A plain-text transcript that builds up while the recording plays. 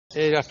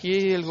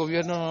Aquí el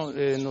gobierno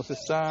nos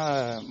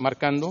está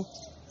marcando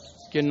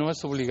que no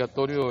es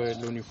obligatorio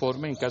el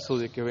uniforme en caso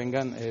de que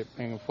vengan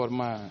en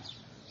forma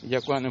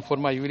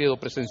híbrido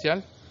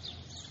presencial.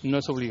 No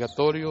es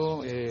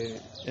obligatorio,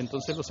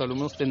 entonces los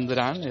alumnos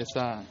tendrán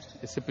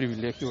ese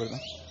privilegio,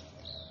 ¿verdad?,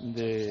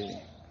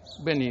 de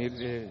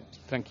venir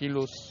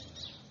tranquilos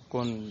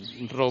con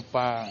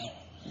ropa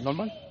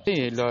normal.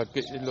 Sí, la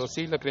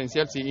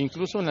credencial, sí.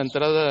 Incluso en la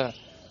entrada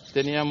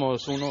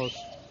teníamos unos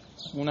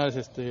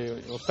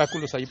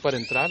obstáculos ahí para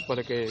entrar,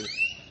 para que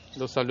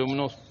los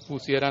alumnos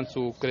pusieran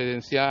su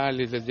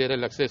credencial y les diera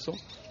el acceso.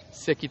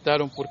 Se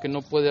quitaron porque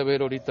no puede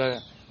haber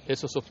ahorita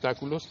esos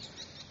obstáculos.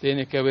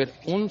 Tiene que haber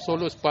un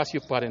solo espacio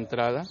para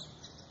entrada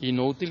y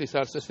no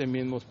utilizarse ese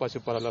mismo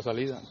espacio para la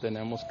salida.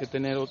 Tenemos que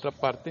tener otra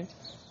parte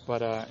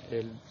para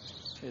el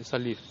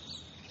salir.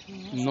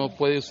 No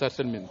puede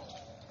usarse el mismo.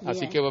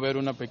 Así que va a haber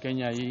una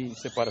pequeña ahí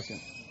separación.